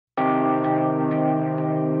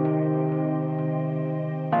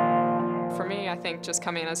me. I think just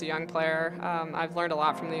coming in as a young player, I've learned a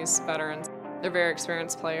lot from these veterans. They're very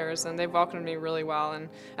experienced players, and they've welcomed me really well. And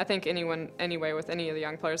I think anyway, with any of the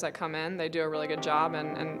young players that come in, they do a really good job.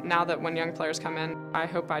 And now that when young players come in, I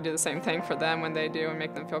hope I do the same thing for them when they do and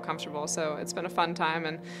make them feel comfortable. So it's been a fun time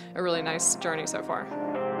and a really nice journey so far.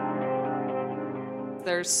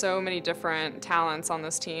 There's so many different talents on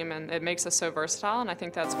this team, and it makes us so versatile, and I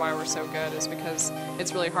think that's why we're so good, is because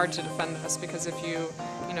it's really hard to defend us, because if you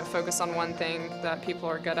focus on one thing that people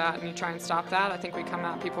are good at and you try and stop that, I think we come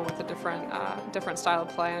at people with a different style of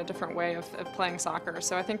play and a different way of playing soccer.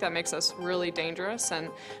 So I think that makes us really dangerous, and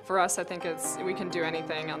for us, I think we can do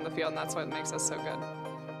anything on the field, and that's what makes us so good.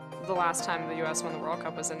 The last time the U.S. won the World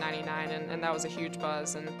Cup was in '99, and that was a huge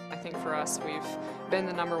buzz. And I think for us, we've been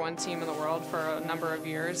the #1 team in the world for a number of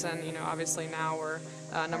years, and obviously now we're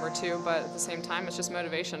 #2. But at the same time, it's just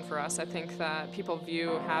motivation for us. I think that people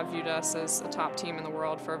have viewed us as a top team in the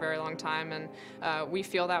world for a very long time, and we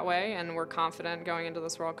feel that way, and we're confident going into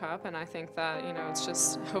this World Cup. And I think that it's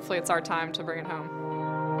just hopefully it's our time to bring it home.